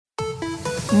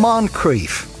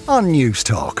Moncrief on News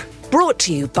Talk. Brought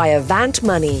to you by Avant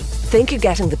Money. Think you're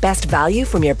getting the best value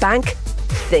from your bank?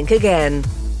 Think again.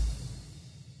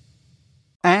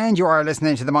 And you are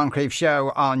listening to the Moncrief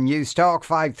Show on News Talk.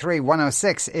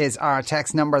 53106 is our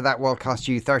text number. That will cost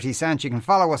you 30 cents. You can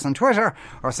follow us on Twitter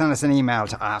or send us an email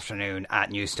to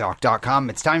afternoon@newstalk.com.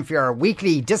 It's time for your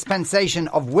weekly dispensation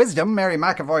of wisdom. Mary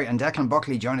McAvoy and Declan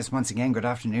Buckley join us once again. Good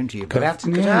afternoon to you both. Good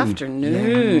afternoon. Good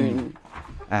afternoon.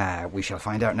 We shall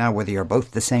find out now whether you're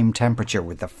both the same temperature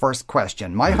with the first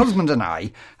question. My husband and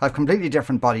I have completely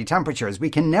different body temperatures. We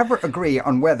can never agree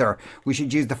on whether we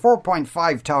should use the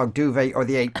 4.5 tog duvet or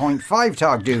the 8.5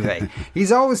 tog duvet.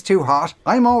 He's always too hot.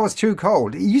 I'm always too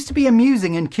cold. It used to be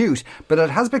amusing and cute, but it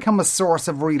has become a source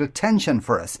of real tension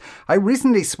for us. I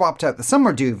recently swapped out the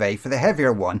summer duvet for the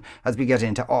heavier one as we get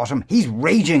into autumn. He's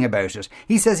raging about it.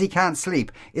 He says he can't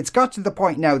sleep. It's got to the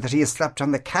point now that he has slept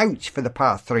on the couch for the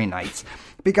past 3 nights,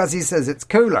 because he says it's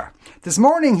cooler. This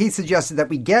morning he suggested that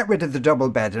we get rid of the double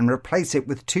bed and replace it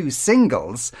with 2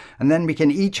 singles, and then we can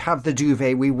each have the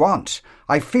duvet we want.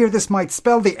 I fear this might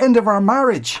spell the end of our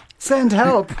marriage. Send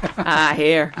help.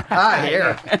 Here.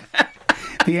 Here.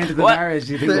 The end of the marriage,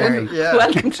 you think, Mary? Yeah.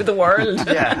 Welcome to the world.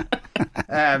 Yeah.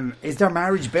 Is their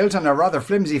marriage built on a rather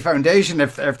flimsy foundation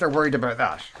if they're worried about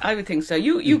that? I would think so.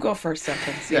 You go first,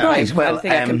 sentence. Yeah. Right, well, I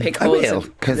think I can pick I holes. will,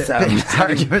 because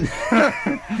Argument.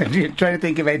 you're trying to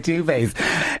think about duvets.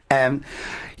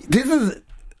 This is...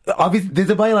 Obviously, there's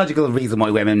a biological reason why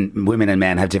women and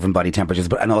men have different body temperatures,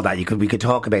 but and all that we could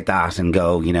talk about that and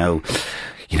go, you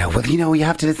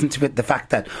have to listen to it, the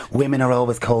fact that women are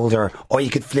always colder, or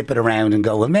you could flip it around and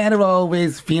go, well, men are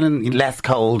always feeling less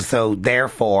cold, so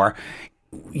therefore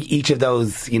each of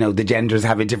those, the genders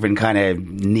have a different kind of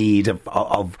need of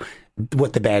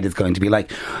what the bed is going to be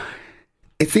like.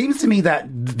 It seems to me that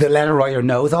the letter writer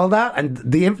knows all that, and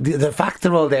the facts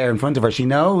are all there in front of her. She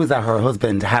knows that her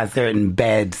husband has certain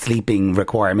bed sleeping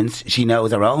requirements. She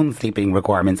knows her own sleeping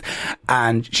requirements,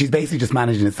 and she's basically just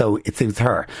managing it so it suits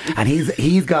her. And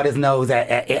he's got his nose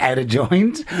out of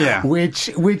joint,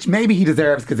 which maybe he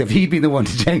deserves, because if he'd been the one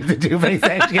to change the duvet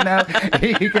set,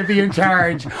 he could be in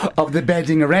charge of the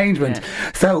bedding arrangement.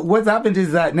 Yeah. So what's happened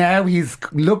is that now he's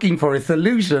looking for a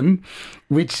solution,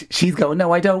 which she's going,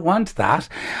 no, I don't want that.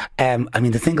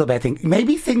 The single bed thing,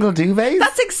 maybe single duvets.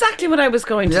 That's exactly what I was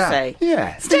going to say.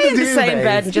 Yeah, stay in the same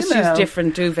bed and just use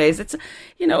different duvets.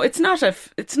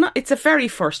 It's a very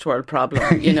first world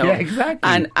problem. Yeah,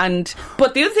 exactly.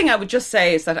 But the other thing I would just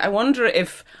say is that I wonder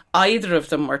if either of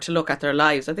them were to look at their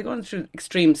lives. Are they going through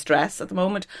extreme stress at the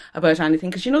moment about anything?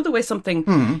 Because the way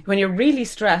when you're really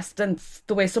stressed, then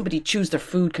the way somebody chews their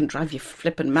food can drive you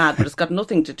flipping mad, but it's got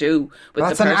nothing to do with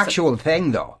That's the person. An actual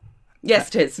thing, though. Yes,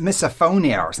 it is.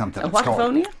 Misophonia or something. What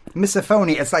phonia?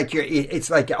 Misophonia.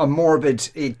 It's like a morbid.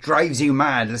 It drives you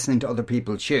mad listening to other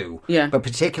people chew. Yeah. But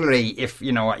particularly if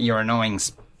your annoying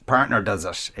partner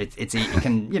does it, it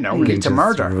can lead to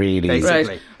murder. Really, basically.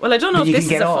 Right. Well, I don't know if this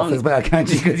is a you can get off as well, can't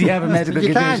you? Because you have a medical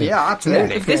you condition. Can, yeah,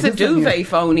 absolutely. If this is a duvet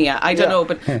phonia, I don't know,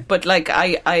 but like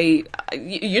I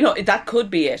that could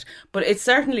be it. But it's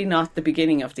certainly not the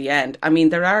beginning of the end. I mean,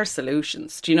 there are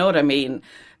solutions. Do you know what I mean?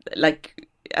 Like,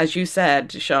 as you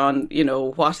said, Sean,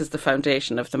 what is the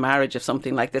foundation of the marriage of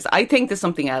something like this? I think there's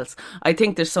something else. I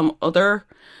think there's some other,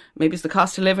 maybe it's the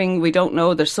cost of living, we don't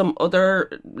know. There's some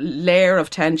other layer of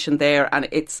tension there, and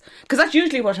it's because that's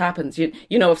usually what happens.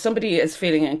 If somebody is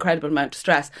feeling an incredible amount of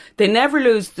stress, they never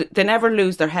lose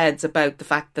their heads about the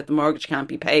fact that the mortgage can't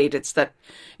be paid. It's that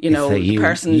the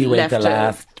person you left ate the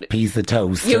last piece of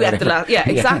toast. You ate the last, yeah,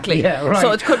 exactly. Yeah, right.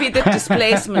 So it could be the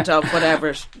displacement of whatever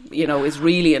is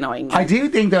really annoying. I do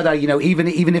think though that even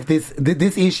if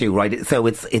this issue, right? So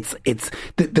it's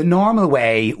the normal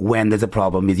way when there's a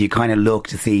problem is you kind of look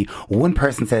to see one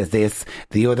person says this,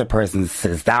 the other person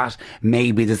says that.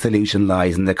 Maybe the solution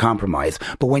lies in the compromise.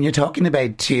 But when you're talking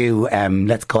about 2,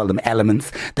 let's call them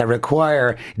elements that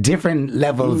require different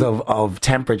levels of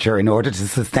temperature in order to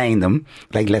sustain them,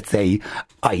 like let's say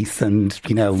ice and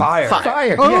fire.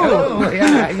 Oh,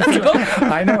 yeah.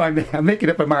 I know. I'm making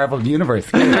up a Marvel universe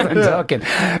here as I'm talking.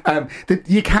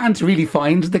 You can't really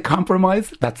find the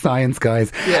compromise. That's science,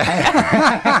 guys. Yeah.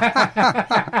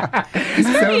 It's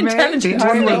very intelligent.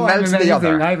 One will melt the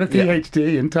other. I have a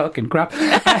PhD in talking crap.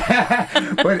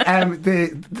 But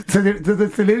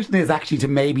the solution is actually to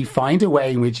maybe find a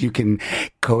way in which you can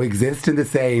coexist in the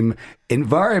same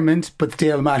environment but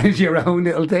still manage your own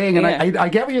little thing. And I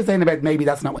get what you're saying about maybe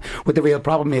that's not what the real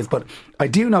problem is, but I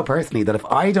do know personally that if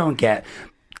I don't get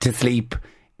to sleep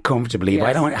comfortably, if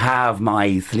I don't have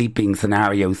my sleeping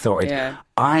scenario sorted,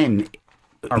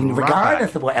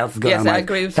 regardless of what else is going on, I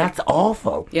agree with that's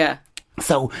awful. Yeah.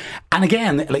 So, and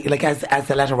again, like as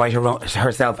the letter writer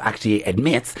herself actually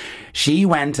admits, she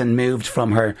went and moved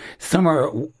from her summer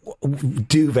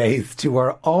duvets to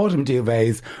her autumn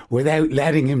duvets without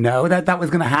letting him know that was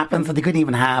going to happen. So they couldn't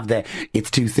even have the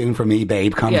 "it's too soon for me,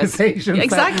 babe" conversation. Yes,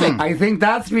 exactly. So I think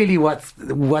that's really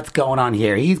what's going on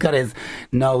here. He's got his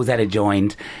nose out of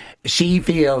joint. She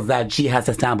feels that she has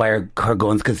to stand by her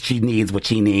guns because she needs what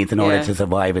she needs in order to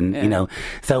survive, and you know.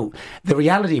 So the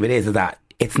reality of it is that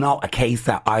it's not a case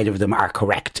that either of them are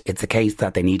correct. It's a case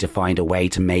that they need to find a way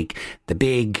to make the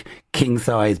big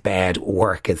king-size bed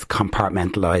work as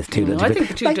compartmentalised too. I think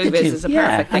the two duvets is a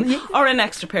perfect thing. Or an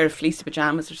extra pair of fleecy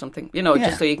pyjamas or something, you know,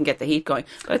 just so you can get the heat going.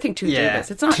 But I think two duvets.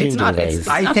 It's not.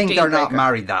 I think they're not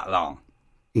married that long.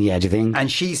 Yeah, do you think?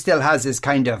 And she still has this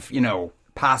kind of, you know,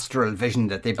 pastoral vision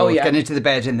that they both get into the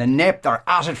bed in the nip, they're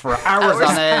at it for hours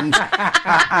on end,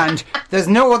 and there's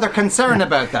no other concern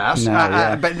about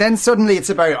that. But then suddenly it's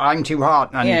about I'm too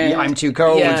hot and I'm too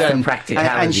cold,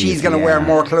 and she's going to wear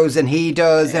more clothes than he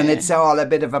does, and it's all a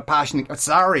bit of a passion.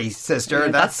 Sorry, sister,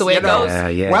 that's the way it goes.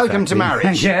 Welcome to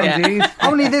marriage.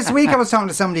 Only this week I was talking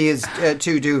to somebody who's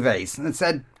two duvets, and it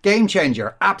said game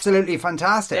changer, absolutely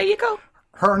fantastic. There you go.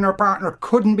 Her and her partner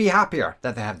couldn't be happier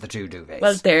that they have the two duvets.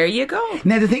 Well, there you go.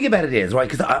 Now, the thing about it is, right,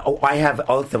 because I have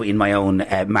also in my own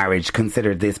marriage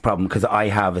considered this problem because I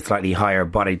have a slightly higher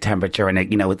body temperature,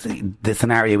 and, you know, the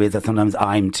scenario is that sometimes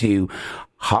I'm too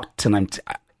hot and I'm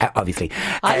obviously.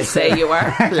 I say you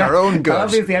are. For your own good.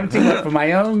 Obviously, I'm too hot for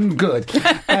my own good.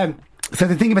 So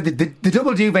the thing about the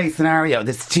double duvet scenario,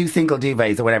 this two single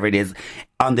duvets or whatever it is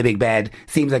on the big bed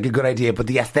seems like a good idea, but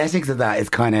the aesthetics of that is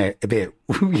kind of a bit,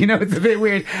 you know, it's a bit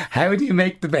weird. How do you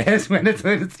make the bed when it's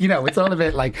you know, it's all a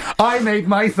bit like, I made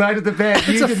my side of the bed.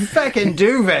 It's a fucking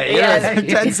duvet. Yes.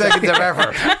 10 seconds of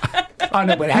effort. Oh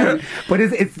no, but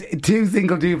it's two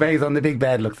single duvets on the big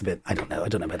bed looks a bit, I don't know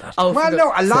about that. Oh, well,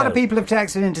 no, a lot of people have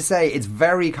texted in to say it's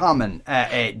very common.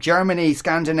 Germany,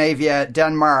 Scandinavia,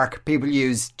 Denmark, people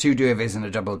use two duvets in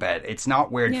a double bed. It's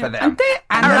not weird for them.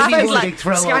 And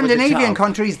Scandinavian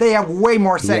countries, they have way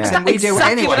more sex than we do anyway.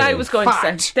 Exactly what I was going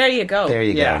to say. There you go. There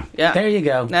you go. Yeah. There you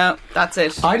go. No, that's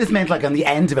it. I just meant like on the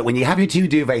end of it, when you have your two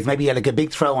duvets, maybe you have like a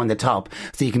big throw on the top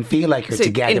so you can feel like you're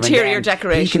together. Interior and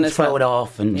decoration you can throw well. It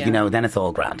off and, you know, then it's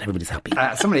all grand. Everybody's happy.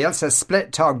 Somebody else says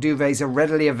split tog duvets are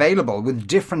readily available with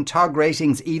different tog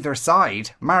ratings either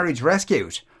side. Marriage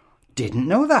rescued. Didn't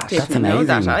know that. Didn't know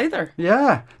that either.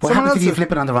 Yeah. What happens if you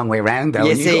flip it on the wrong way around, though?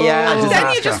 You see,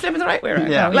 then you just flip it the right way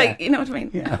around. Yeah. Like, you know what I mean?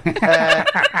 Yeah.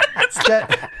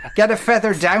 Get a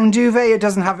feather down duvet. It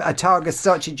doesn't have a tog as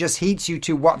such. It just heats you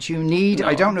to what you need. No.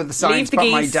 I don't know the science, but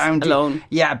my down alone.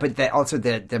 Yeah, but also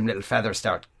them little feathers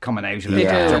start coming out of it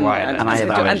after a while. And I have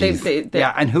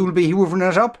allergies. And who'll be hoovering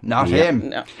it up? Not him.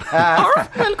 No.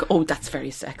 That's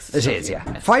very sexist. It is,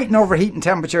 yeah. Fighting over heat and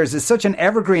temperatures is such an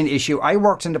evergreen issue. I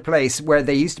worked in a place where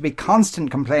they used to be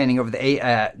constant complaining over the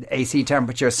AC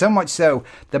temperature, so much so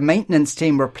the maintenance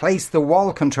team replaced the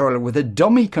wall controller with a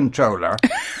dummy controller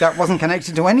that wasn't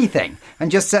connected to anything and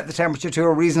just set the temperature to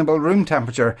a reasonable room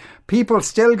temperature. People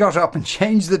still got up and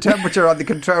changed the temperature on the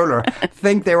controller,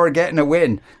 think they were getting a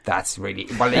win. That's really...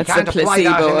 Well, they can't apply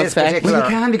that in this particular... Well, you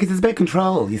can, because it's about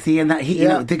control, you see, and that you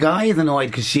know, the guy is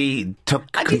annoyed because she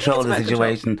took control of the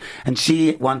situation and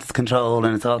she wants control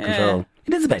and it's all control.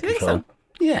 It is about control. So?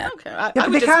 Yeah. Okay.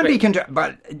 But they can't be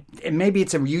but maybe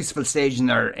it's a useful stage in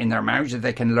their marriage that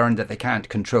they can learn that they can't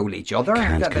control each other,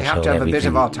 that they have to have a bit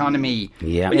of autonomy.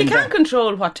 Yeah. Well, you can't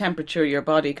control what temperature your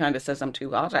body kind of says I'm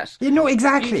too hot at. You know,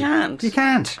 exactly. You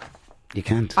can't. You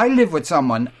can't. I live with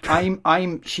someone.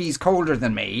 She's colder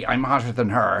than me. I'm hotter than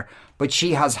her, but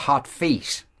she has hot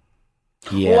feet.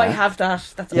 Yeah. Oh, I have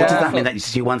that. That's what does that mean? That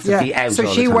she wants to be out? So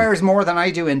all she the time? wears more than I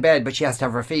do in bed, but she has to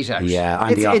have her feet out. Yeah,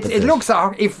 I'm the opposite. It looks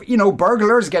if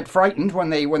burglars get frightened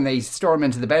when they storm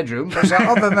into the bedroom. But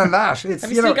other than that, it's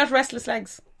have you still got restless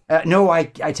legs? No, I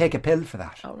take a pill for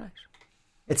that. Oh right.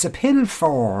 It's a pill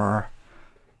for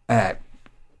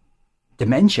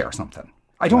dementia or something.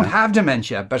 I don't have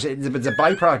dementia, but it's a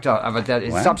byproduct of it that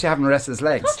it stops you having restless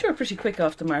legs. I thought you were pretty quick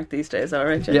off the mark these days, all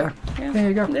right? Yeah. There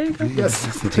you go.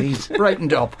 Yes, indeed.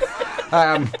 Brightened up.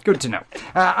 Good to know.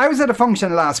 I was at a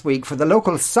function last week for the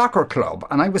local soccer club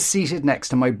and I was seated next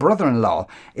to my brother-in-law.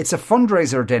 It's a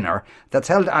fundraiser dinner that's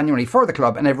held annually for the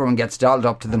club and everyone gets dolled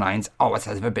up to the nines. Oh, it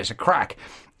has a bit of crack.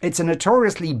 It's a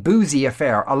notoriously boozy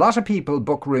affair. A lot of people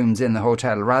book rooms in the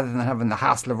hotel rather than having the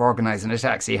hassle of organising a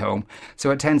taxi home,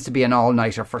 so it tends to be an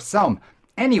all-nighter for some.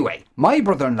 Anyway, my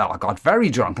brother-in-law got very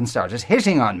drunk and started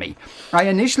hitting on me. I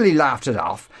initially laughed it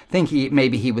off, thinking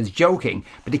maybe he was joking,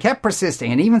 but he kept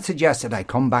persisting and even suggested I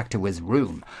come back to his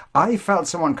room. I felt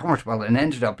so uncomfortable and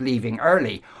ended up leaving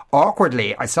early.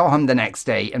 Awkwardly, I saw him the next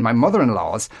day in my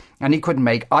mother-in-law's, and he couldn't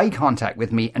make eye contact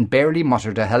with me and barely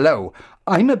muttered a hello.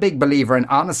 I'm a big believer in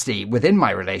honesty within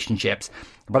my relationships,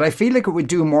 but I feel like it would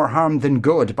do more harm than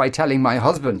good by telling my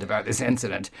husband about this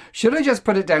incident. Should I just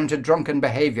put it down to drunken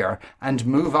behaviour and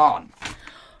move on?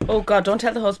 Oh God, don't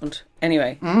tell the husband.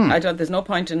 Anyway, there's no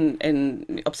point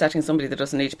in upsetting somebody that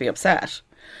doesn't need to be upset.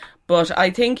 But I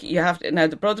think you have to, now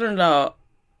the brother-in-law,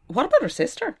 what about her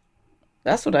sister?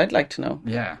 That's what I'd like to know.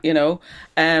 Yeah. You know,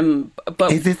 but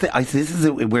this is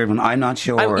a weird one. I'm not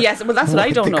sure. Yes, well, that's what I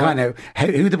don't know. Kind of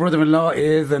who the brother-in-law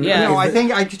is, and Yeah. No, I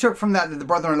think I took from that the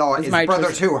brother-in-law is married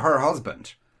brother to- to her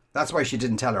husband. That's why she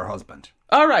didn't tell her husband.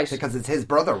 All right. Because it's his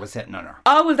brother was hitting on her.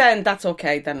 Oh, well then, that's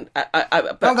okay then.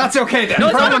 Well, that's okay then. No,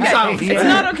 it's not Problem okay. solved. It's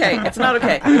not okay. It's not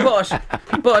okay.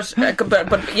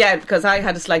 But yeah, because I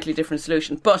had a slightly different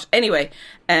solution. But anyway,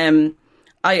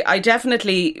 I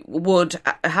definitely would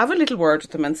have a little word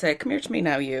with them and say, come here to me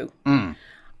now, you.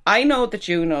 I know that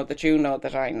you know that you know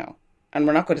that I know. And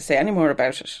we're not going to say any more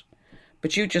about it.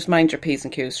 But you just mind your P's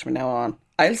and Q's from now on.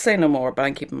 I'll say no more, but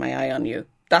I'm keeping my eye on you.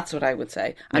 That's what I would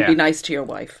say. And be nice to your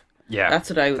wife. Yeah, that's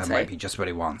what I would say. That might be just what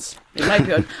he wants. It might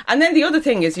be. And then the other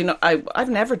thing is, you know, I've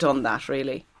never done that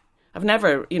really. I've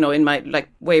never, you know, in my, like,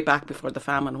 way back before the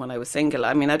famine when I was single.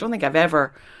 I mean, I don't think I've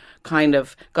ever kind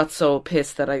of got so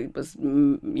pissed that I was,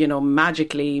 you know,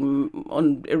 magically,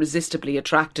 irresistibly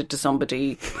attracted to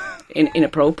somebody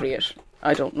inappropriate.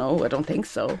 I don't know. I don't think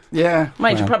so. Yeah.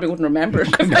 Mind you probably wouldn't remember.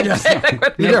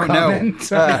 You don't know.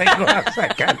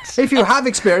 If you have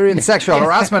experienced sexual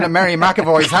harassment at Mary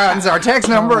McAvoy's hands, our text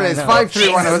number is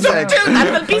 53106. Dude,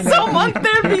 that will be so much.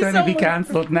 There'll be going so to be much.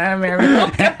 cancelled now, Mary.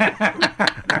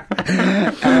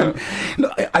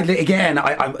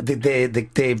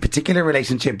 The particular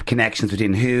relationship connections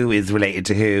between who is related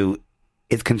to who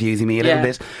is confusing me a little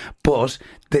bit. But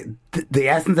the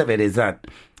essence of it is that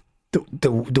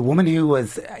the woman who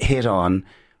was hit on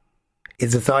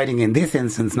is deciding in this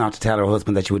instance not to tell her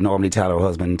husband that she would normally tell her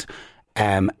husband.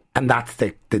 And that's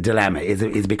the dilemma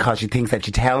is because she thinks that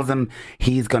she tells him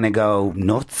he's going to go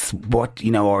nuts,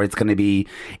 or it's going to be,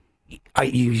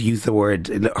 you use the word,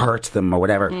 it hurts them or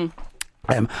whatever.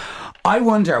 I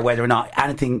wonder whether or not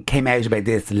anything came out about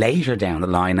this later down the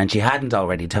line and she hadn't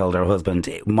already told her husband.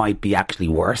 It might be actually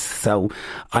worse. So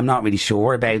I'm not really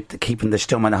sure about keeping the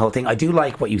stum on the whole thing. I do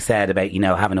like what you said about,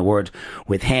 having a word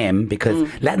with him,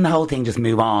 because letting the whole thing just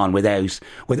move on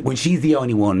when she's the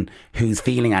only one who's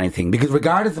feeling anything. Because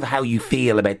regardless of how you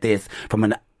feel about this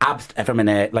from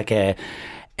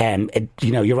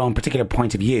your own particular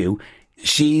point of view,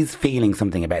 she's feeling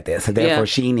something about this, so therefore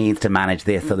she needs to manage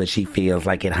this so that she feels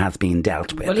like it has been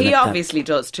dealt with. Well, he obviously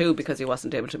does too, because he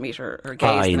wasn't able to meet her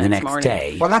gaze the next morning.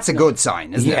 day. Well, that's a good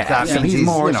sign, isn't it? That means he's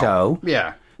more so.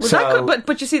 Yeah. Well, So- that could,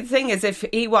 but you see, the thing is, if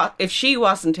she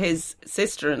wasn't his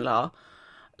sister-in-law,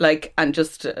 and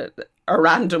just a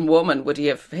random woman, would he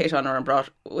have hit on her and brought?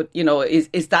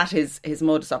 Is that his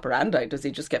modus operandi? Does he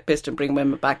just get pissed and bring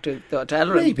women back to the hotel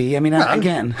room? Maybe. I mean,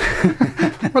 again.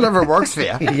 Whatever works for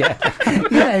you. Yeah.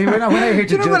 We're not here to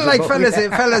Do you know what, judge like, her,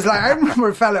 but- fellas, like, I remember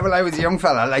a fella when I was a young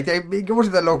fella, like, they go to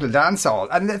the local dance hall,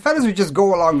 and the fellas would just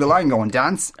go along the line going,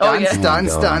 dance,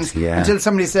 dance, until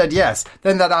somebody said yes.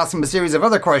 Then they'd ask them a series of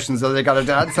other questions that they got to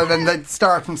dance, and then they'd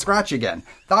start from scratch again.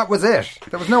 That was it.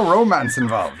 There was no romance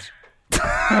involved.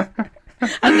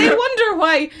 And they wonder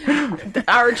why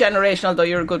our generation, although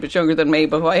you're a good bit younger than me,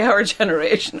 but why our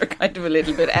generation are kind of a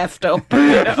little bit effed up,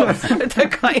 the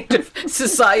kind of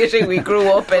society we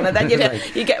grew up in. And then you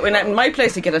get in my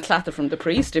place, you get a clatter from the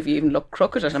priest if you even look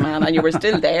crooked at a man, and you were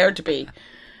still there to be,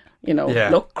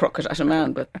 look crooked at a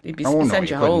man, but he'd be send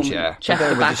you home, check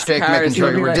the back stick, cars. making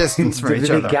sure you were distance for There's each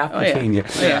a big other. gap between you.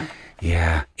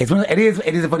 Yeah, it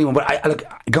is a funny one. But I look,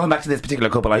 going back to this particular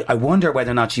couple, I wonder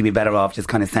whether or not she'd be better off just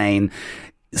kind of saying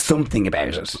something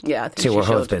about it. Yeah, I think to her she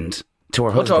should. husband. To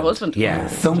her husband. Yeah,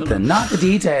 something, not the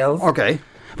details. Okay.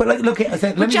 But look,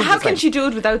 How can she do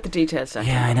it without the details?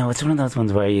 Yeah, I know, it's one of those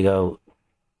ones where you go.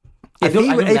 If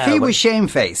he was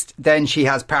shamefaced, then she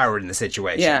has power in the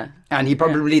situation. Yeah. And he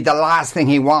probably, the last thing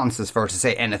he wants is for her to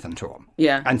say anything to him.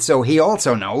 Yeah. And so he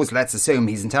also knows, let's assume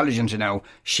he's intelligent to know,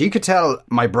 she could tell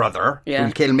my brother,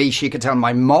 who'll kill me, she could tell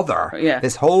my mother. Yeah.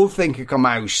 This whole thing could come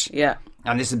out. Yeah.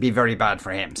 And this would be very bad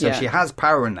for him. So she has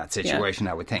power in that situation,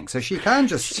 I would think. So she can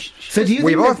just... So do you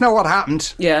we think both know what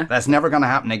happened. Yeah. That's never going to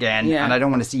happen again. Yeah. And I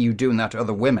don't want to see you doing that to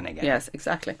other women again. Yes,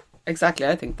 exactly. I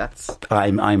think that's...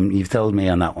 You've told me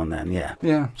on that one then, yeah.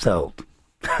 Yeah. So...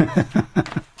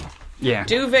 Yeah.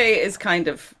 Duvet is kind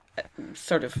of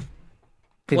sort of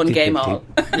one 50-50. game all.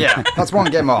 Yeah, that's one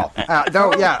game all.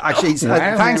 Though, yeah, actually,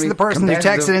 Wow, thanks to very the person who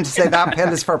competitive. texted in to say that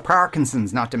pill is for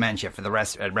Parkinson's, not dementia, for the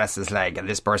restless leg, and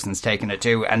this person's taken it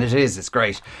too, and it's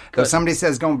great. Though somebody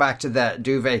says, going back to the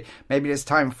duvet, maybe it's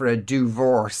time for a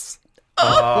divorce. Oh,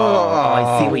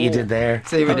 I see what you did there.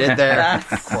 See what we did there?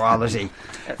 That's- Quality.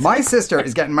 My sister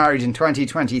is getting married in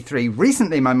 2023.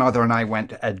 Recently, my mother and I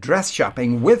went dress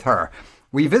shopping with her.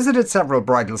 We visited several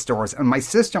bridal stores and my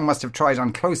sister must have tried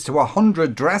on close to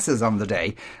 100 dresses on the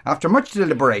day. After much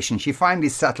deliberation, she finally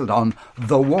settled on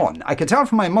the one. I could tell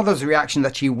from my mother's reaction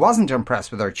that she wasn't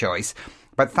impressed with her choice,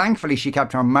 but thankfully she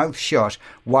kept her mouth shut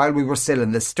while we were still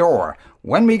in the store.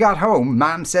 When we got home,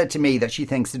 Mum said to me that she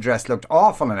thinks the dress looked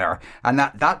awful on her and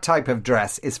that type of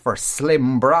dress is for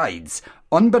slim brides.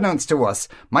 Unbeknownst to us,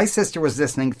 my sister was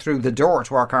listening through the door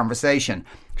to our conversation.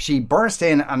 She burst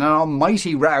in and an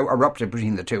almighty row erupted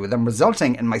between the two of them,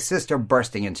 resulting in my sister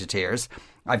bursting into tears.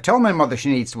 I've told my mother she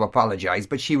needs to apologise,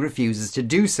 but she refuses to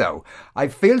do so. I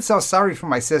feel so sorry for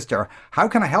my sister. How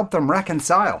can I help them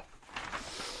reconcile?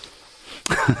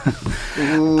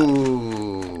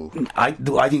 Ooh. I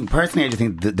think personally, I just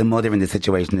think the mother in this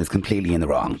situation is completely in the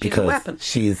wrong because weapon.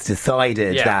 she's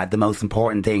decided Yeah. that the most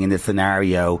important thing in this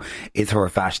scenario is her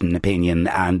fashion opinion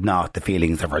and not the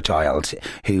feelings of her child,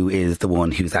 who is the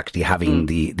one who's actually having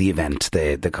the event,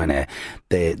 the kind of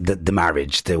the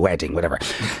marriage, the wedding, whatever.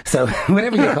 So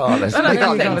whatever you call it, Well, whatever you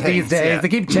call it things, these days, yeah. they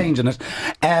keep changing it.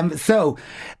 So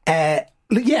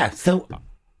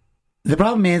the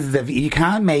problem is that you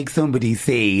can't make somebody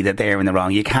see that they're in the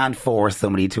wrong. You can't force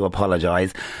somebody to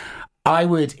apologise. I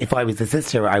would, if I was the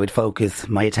sister, I would focus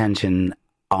my attention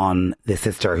on the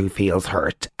sister who feels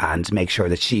hurt and make sure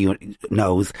that she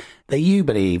knows that you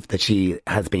believe that she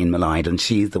has been maligned and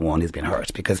she's the one who's been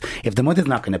hurt. Because if the mother's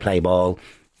not going to play ball,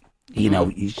 you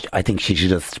know, I think she should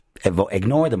just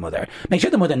ignore the mother. Make sure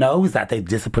the mother knows that they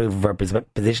disapprove of her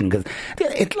position, because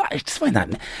I just find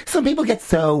that some people get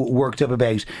so worked up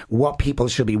about what people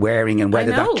should be wearing and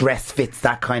whether that dress fits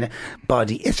that kind of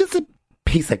body. It's just a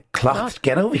piece of cloth.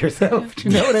 Get over yourself. Do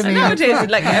you know what I mean? know it is,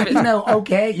 like,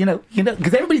 Okay,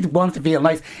 because everybody wants to feel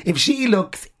nice. If she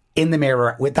looks in the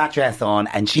mirror with that dress on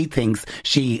and she thinks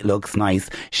she looks nice,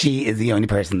 she is the only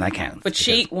person that counts. But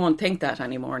she won't think that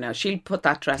anymore now. She'll put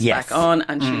that dress Yes. back on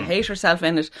and she'll hate herself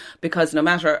in it, because no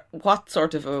matter what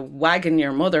sort of a wagon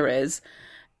your mother is,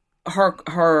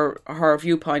 her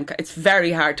viewpoint, it's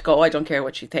very hard to go, I don't care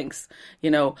what she thinks,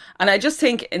 And I just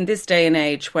think in this day and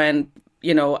age when,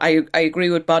 I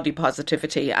agree with body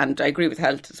positivity and I agree with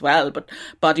health as well, but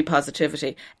body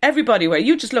positivity, everybody, where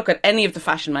you just look at any of the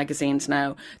fashion magazines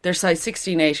now, there's size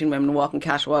 16, 18 women walking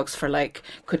catwalks for like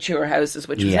couture houses,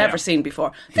 which was never seen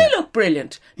before. They look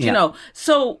brilliant, you know.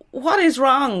 So what is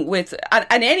wrong with,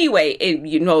 and anyway,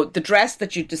 the dress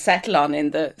that you settle on in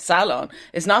the salon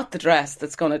is not the dress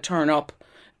that's going to turn up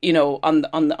on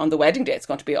the wedding day. It's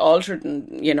going to be altered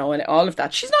and all of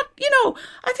that. She's not,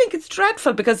 I think it's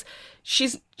dreadful because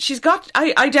she's got,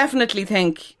 I definitely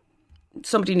think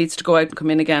somebody needs to go out and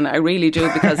come in again. I really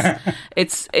do, because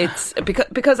it's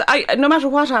because no matter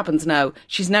what happens now,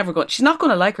 she's not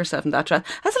going to like herself in that dress.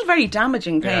 That's a very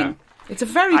damaging thing. Yeah. It's a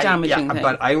very damaging thing.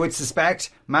 But I would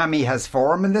suspect Mammy has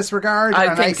form in this regard.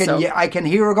 I think so. I can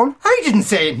hear her going, I didn't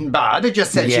say anything bad. I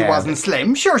just said she Yeah. wasn't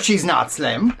slim. Sure, she's not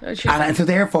slim. And so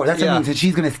therefore, that's what I mean. So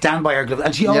she's going to stand by her gloves.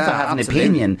 And she also Yeah, has an absolutely.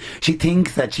 opinion. She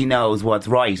thinks that she knows what's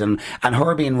right. And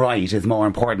her being right is more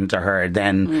important to her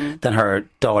than her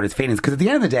daughter's feelings. Because at the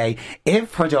end of the day,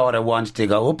 if her daughter wanted to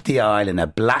go up the aisle in a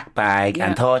black bag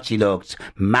and thought she looked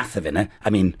massive in it, I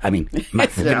mean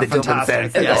massive in the Dublin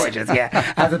fantastic, sense, yes. gorgeous,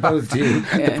 as opposed to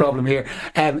the problem here,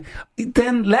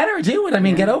 then let her do it. I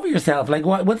mean, get over yourself. Like,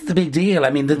 what's the big deal? I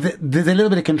mean, there's a little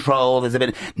bit of control. There's a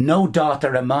bit, no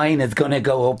daughter of mine is going to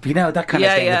go up, that kind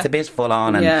of thing. Yeah. It's a bit full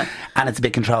on and it's a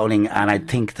bit controlling. And I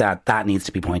think that needs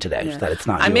to be pointed out, that it's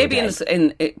not. And your maybe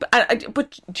day.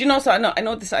 but do you know? So I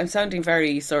know this. I'm sounding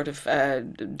very sort of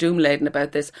doom laden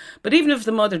about this. But even if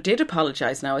the mother did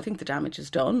apologise now, I think the damage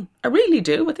is done. I really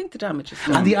do. I think the damage is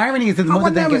done. And the irony is that the mother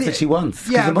then gets what she wants.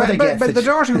 'Cause Yeah, the mother gets but it. the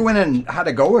daughter went in and had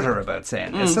a go at her about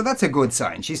saying this, so that's a good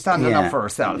sign. She's standing up for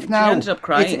herself. Now, ended up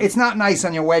crying. It's not nice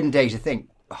on your wedding day to think,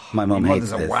 My mum your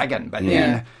hates mother's a this. wagon, but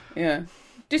yeah.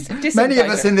 many of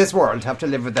us in this world have to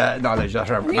live with the knowledge that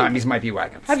our mammies might be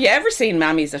wagons. Have you ever seen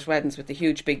mammies at weddings with the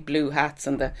huge big blue hats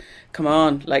and the, come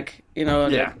on, like, You know,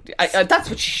 Yeah. that's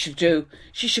what she should do.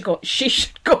 She should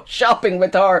go shopping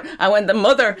with her, and when the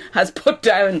mother has put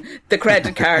down the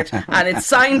credit card and it's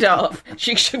signed off,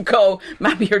 she should go,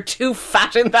 "Mammy, you're too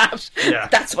fat in that." Yeah.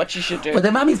 That's what she should do. But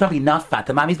the mammy's probably not fat.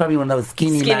 The mammy's probably one of those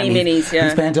skinny minis, yeah. who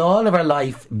spent all of her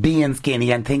life being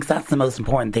skinny and thinks that's the most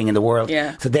important thing in the world.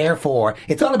 Yeah. So therefore,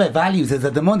 it's all about values. Is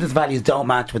that the mother's values don't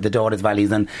match with the daughter's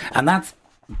values, and that's.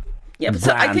 Yeah, but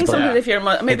so I think sometimes if you're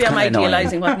maybe I'm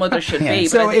idealising what mothers should be.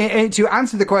 So but to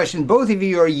answer the question, both of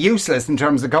you are useless in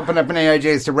terms of coming up with any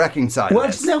ideas to reconcile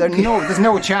What? this. No. There's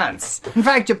no chance. In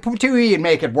fact, you put two of you and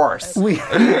make it worse.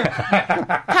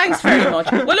 thanks very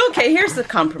much. Well, okay, here's the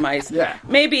compromise. Yeah.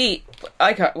 Maybe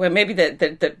maybe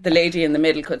the lady in the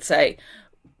middle could say,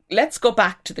 let's go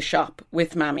back to the shop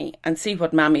with Mammy and see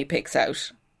what Mammy picks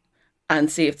out, and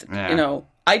see if you know.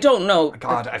 I don't know.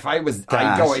 God, if I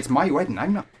go, it's my wedding.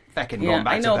 I'm not fucking going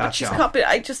back I know, to that but she's shop.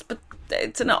 but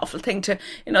it's an awful thing to,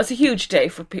 it's a huge day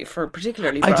for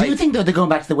particularly brides. I do think though that going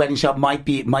back to the wedding shop might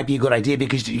be a good idea,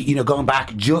 because going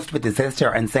back just with the sister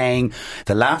and saying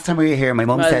the last time we were here my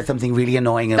mum said something really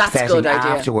annoying and upsetting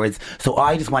afterwards, so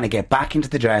I just want to get back into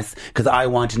the dress because I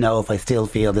want to know if I still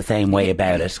feel the same way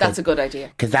about it. That's a good idea,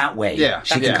 because that way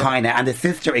she can kind of, and the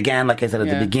sister again, like I said at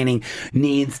the beginning,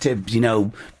 needs to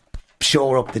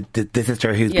shore up the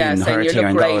sister who's been hurt here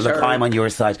and go, look, I'm on your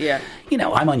side.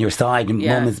 I'm on your side, and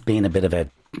mum is being a bit of a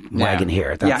wagon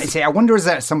here. I wonder, is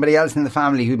there somebody else in the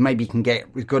family who maybe can get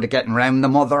good at getting around the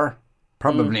mother?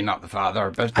 Probably not the father,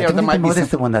 but I don't think the mother's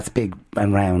the one that's big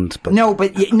and round. But no,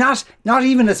 but not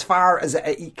even as far as,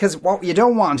 because what you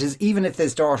don't want is, even if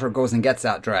this daughter goes and gets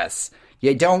that dress,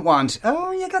 you don't want,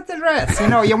 you got the dress.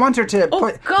 You want her to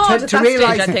to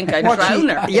realise. I think I'd drown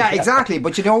her. Yeah, exactly.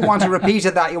 But you don't want a repeat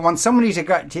of that. You want somebody to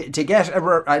get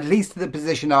at least to the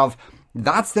position of,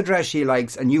 that's the dress she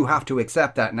likes, and you have to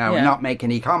accept that now and not make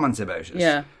any comments about it.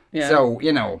 Yeah. Yeah. So,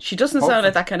 she doesn't sound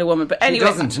like that kind of woman. But anyway,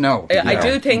 she doesn't know. I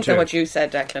do think that what you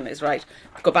said, Declan, is right.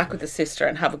 Go back with the sister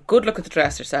and have a good look at the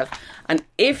dress herself. And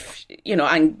if,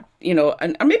 and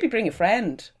maybe bring a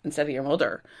friend instead of your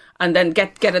mother. And then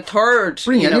get a third.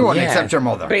 Bring anyone except your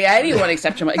mother. Bring anyone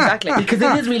except your mother. Exactly. Because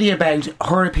it is really about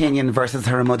her opinion versus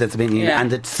her mother's opinion. Yeah.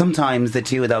 And that sometimes the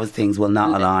two of those things will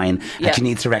not align. And she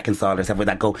needs to reconcile herself with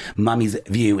that. Mummy's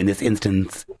view in this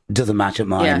instance doesn't match with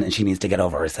mine. And she needs to get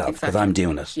over herself. Because I'm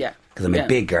doing it. Yeah. Because I'm a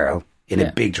big girl in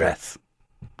a big dress.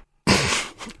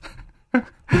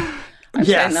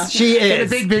 Yes, she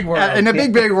is. In a big world. In a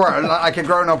big world, like a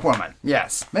grown-up woman.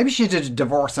 Yes. Maybe she should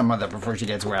divorce her mother before she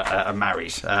gets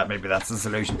married. Maybe that's the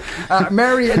solution.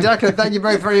 Mary and Declan, thank you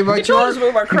both very much. You told us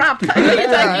we were crap.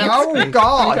 Oh,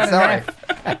 God. Sorry.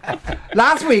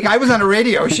 Last week, I was on a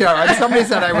radio show and somebody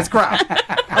said I was crap.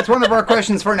 That's one of our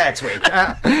questions for next week.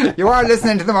 You are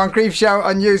listening to the Moncrief Show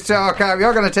on News Talk.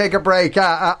 We're going to take a break.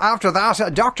 After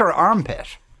that, Dr.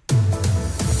 Armpit.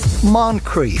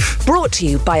 Moncrief. Brought to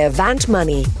you by Avant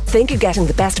Money. Think you're getting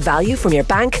the best value from your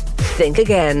bank? Think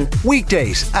again.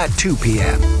 Weekdays at 2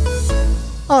 p.m.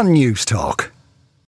 on News Talk.